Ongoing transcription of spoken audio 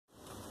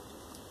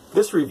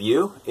This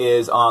review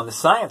is on the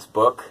science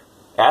book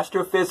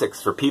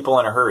Astrophysics for People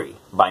in a Hurry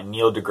by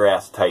Neil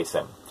deGrasse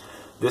Tyson.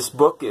 This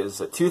book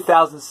is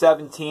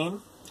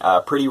 2017,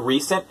 pretty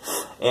recent,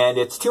 and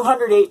it's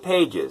 208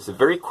 pages, a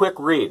very quick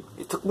read.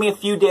 It took me a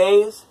few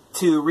days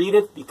to read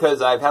it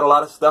because I've had a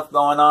lot of stuff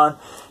going on.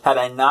 Had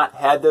I not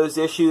had those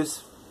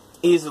issues,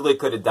 easily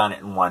could have done it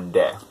in one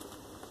day.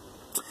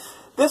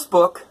 This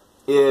book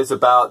is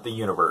about the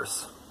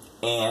universe,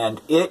 and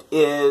it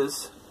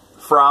is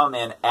from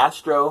an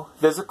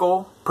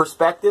astrophysical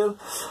perspective,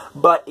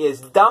 but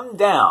is dumbed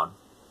down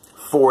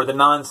for the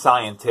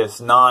non-scientist,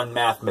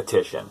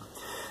 non-mathematician.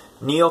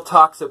 Neil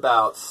talks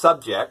about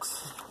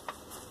subjects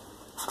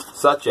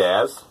such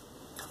as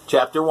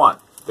Chapter 1,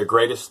 The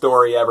Greatest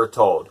Story Ever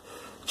Told,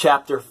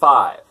 Chapter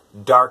 5,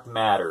 Dark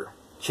Matter,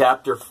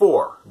 Chapter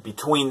 4,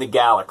 Between the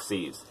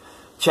Galaxies,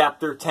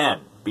 Chapter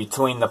 10,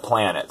 Between the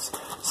Planets.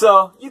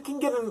 So you can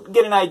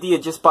get an idea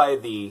just by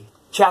the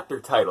chapter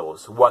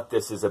titles what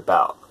this is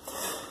about.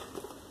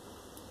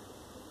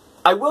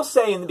 I will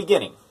say in the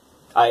beginning,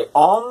 I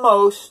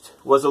almost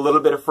was a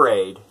little bit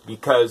afraid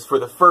because for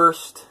the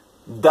first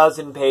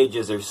dozen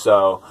pages or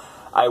so,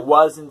 I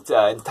wasn't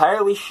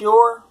entirely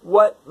sure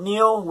what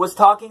Neil was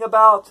talking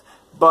about,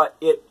 but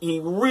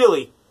he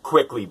really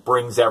quickly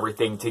brings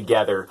everything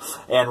together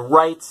and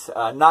writes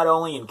not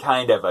only in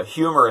kind of a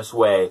humorous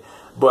way,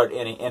 but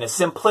in a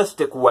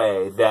simplistic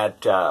way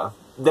that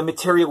the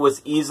material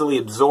was easily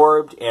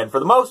absorbed and, for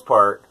the most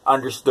part,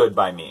 understood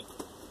by me.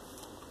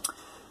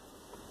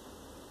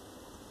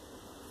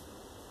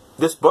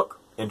 This book,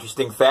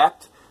 interesting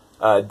fact,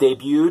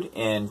 debuted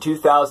in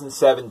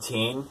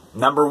 2017,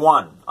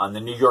 #1 on the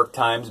New York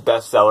Times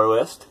bestseller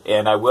list,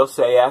 and I will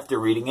say after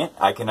reading it,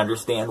 I can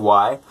understand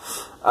why.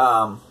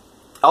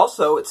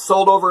 Also, it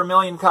sold over 1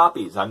 million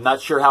copies. I'm not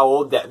sure how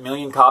old that 1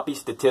 million copy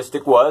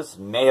statistic was.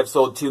 May have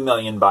sold 2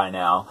 million by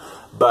now,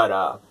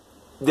 but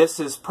this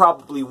is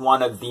probably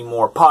one of the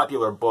more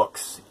popular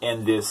books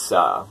in this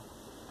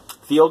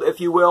field, if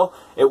you will.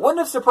 It wouldn't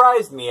have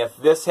surprised me if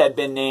this had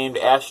been named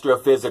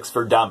Astrophysics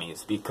for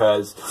Dummies,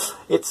 because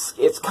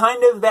it's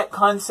kind of that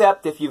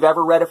concept if you've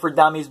ever read a For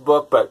Dummies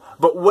book, but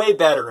way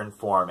better in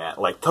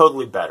format, like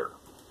totally better.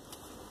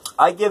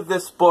 I give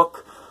this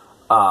book,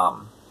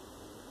 I'm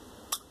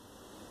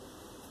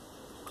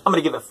going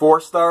to give it 4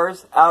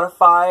 stars out of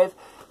 5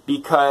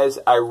 because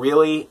I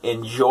really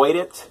enjoyed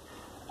it.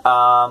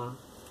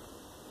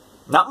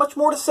 Not much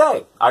more to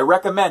say. I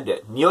recommend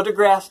it. Neil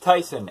deGrasse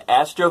Tyson,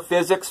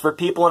 Astrophysics for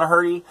People in a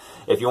Hurry.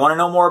 If you want to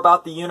know more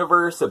about the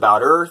universe,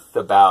 about Earth,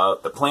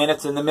 about the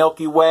planets in the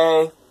Milky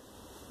Way,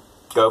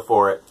 go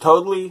for it.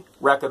 Totally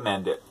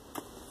recommend it.